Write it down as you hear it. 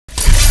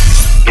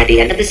The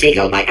End of the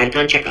Seagull by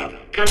Anton Chekhov.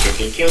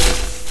 Constantine kills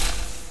himself.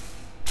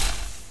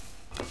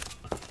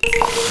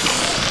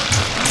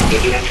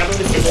 If you have trouble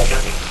with simple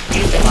counting,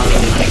 use the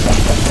following mnemonic.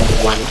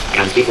 1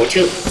 comes before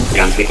 2,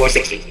 comes before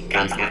 60,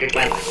 comes after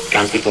 12,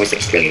 comes before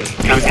 6 trillion,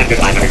 comes after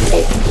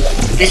 504.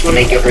 This will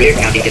make your earlier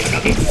counting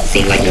difficulties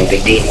seem like no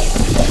big deal.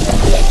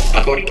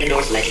 According to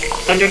Norse legend,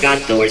 thunder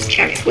god Thor's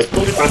chariot was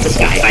pulled across the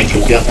sky by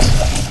 2 goats.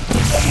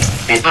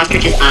 An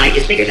ostrich's eye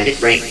is bigger than its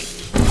brain.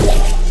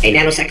 A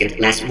nanosecond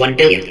lasts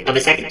 1/1000th of a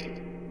second.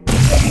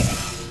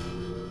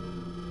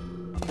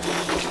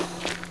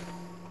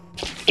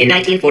 In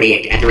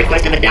 1948, at the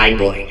request of a dying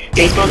boy,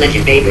 baseball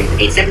legend Babe Ruth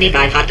ate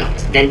 75 hot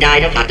dogs, then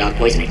died of hot dog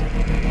poisoning.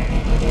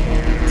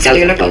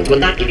 Cellular phones will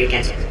not give you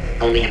cancer,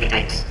 only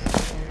hepatitis.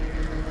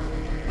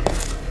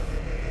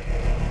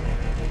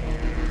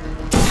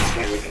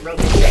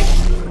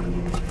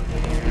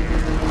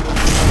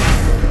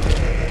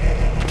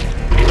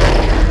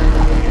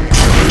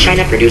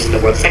 China produces the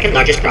world's second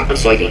largest crop of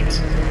soybeans.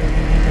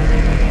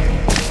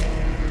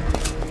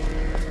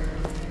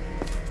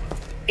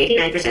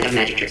 89% of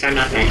magic tricks are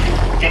not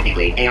magic.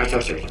 Technically, they are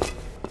sorcery.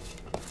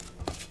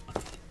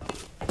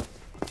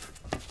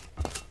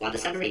 While the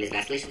submarine is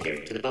vastly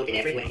superior to the boat in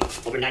every way,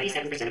 over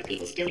 97% of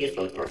people still use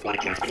boats for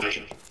aquatic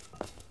transportation.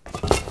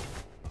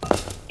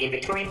 In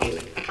Victorian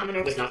England, a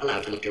commoner was not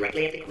allowed to look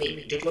directly at the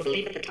Queen due to a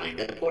belief at the time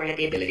that the poor had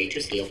the ability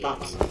to steal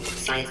thoughts.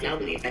 Science now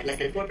believes that less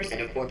than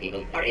 4% of poor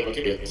people are able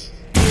to do this.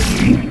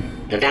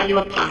 The value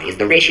of pi is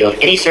the ratio of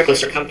any circle's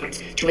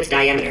circumference to its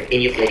diameter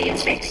in Euclidean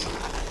space.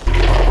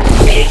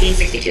 In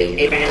 1862,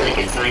 Abraham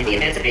Lincoln signed the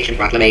Emancipation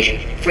Proclamation,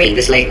 freeing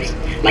the slaves.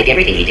 Like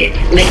everything he did,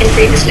 Lincoln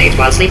freed the slaves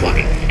while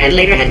sleepwalking, and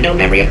later had no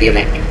memory of the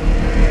event.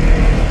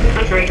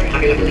 Contrary to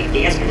popular belief,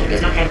 the Eskimo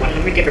does not have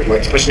 100 different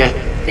words for snow.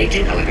 They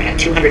do, however, have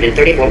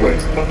 234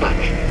 words for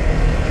fudge.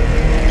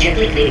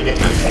 Gently cleaning the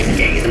tongue twice a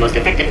day is the most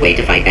effective way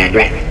to fight bad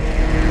breath.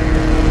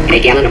 A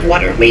gallon of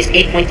water weighs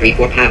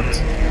 8.34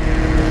 pounds.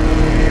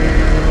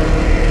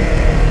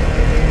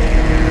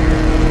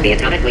 The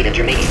atomic weight of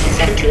germanium is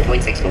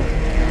 72.64.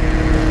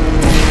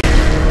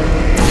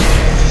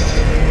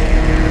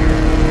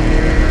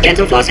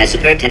 Dental floss has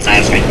superb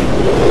tensile strength.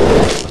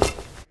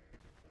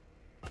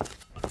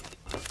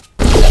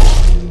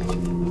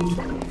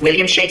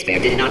 William Shakespeare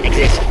did not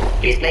exist.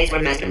 His plays were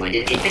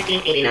masterminded in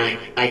 1589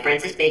 by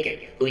Francis Bacon,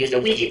 who used a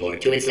Ouija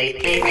board to enslave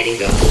playwriting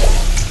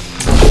ghosts.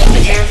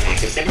 The Tariff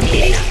Act of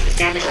 1789,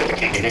 established to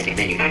protect domestic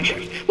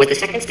manufacturers, was the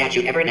second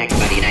statute ever enacted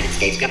by the United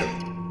States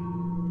government.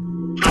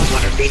 Hot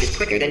water freezes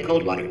quicker than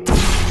cold water.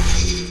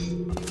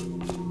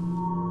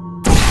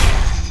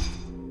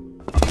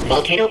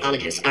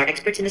 Volcanologists are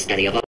experts in the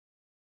study of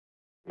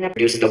that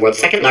produces the world's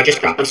second largest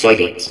crop of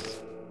soybeans.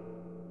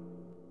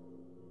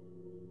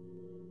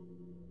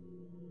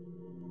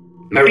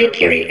 Marie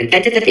Curie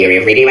invented the theory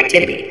of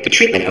radioactivity, the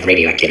treatment of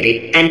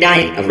radioactivity, and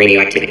dying of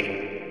radioactivity.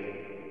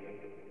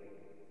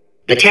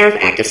 The Tariff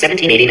Act of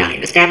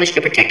 1789, established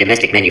to protect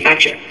domestic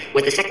manufacture,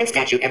 was the second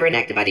statute ever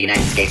enacted by the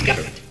United States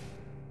government.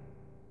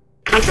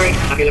 Contrary to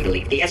popular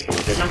belief, the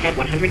Eskimo does not have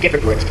 100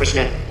 different words for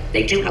snow.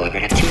 They do, however,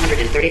 have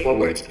 234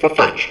 words for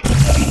fudge.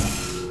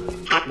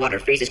 Hot water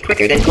freezes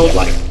quicker than cold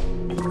water.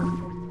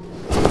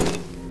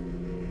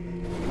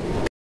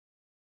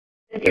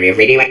 The theory of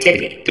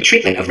radioactivity, the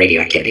treatment of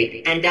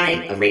radioactivity, and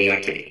dying of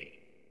radioactivity.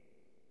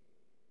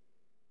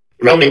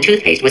 Roman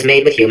toothpaste was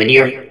made with human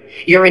urine.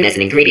 Urine as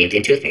an ingredient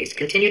in toothpaste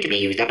continued to be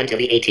used up until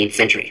the 18th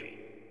century.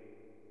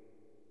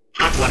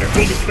 Hot water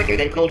freezes quicker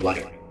than cold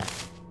water.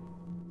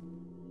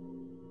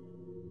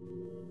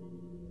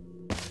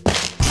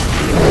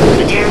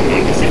 The Tariff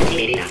Act of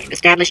 1789,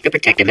 established to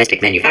protect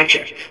domestic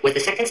manufacture, was the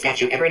second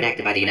statute ever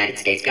enacted by the United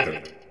States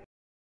government.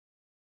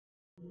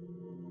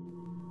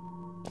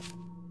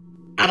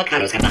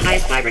 Avocados have the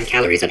highest fiber and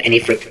calories of any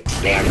fruit.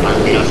 They are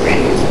found in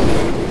Australia.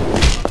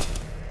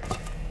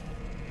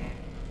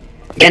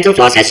 Dental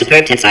floss has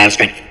superb tensile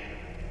strength.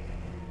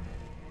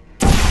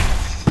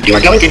 You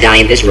are going to die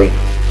in this room.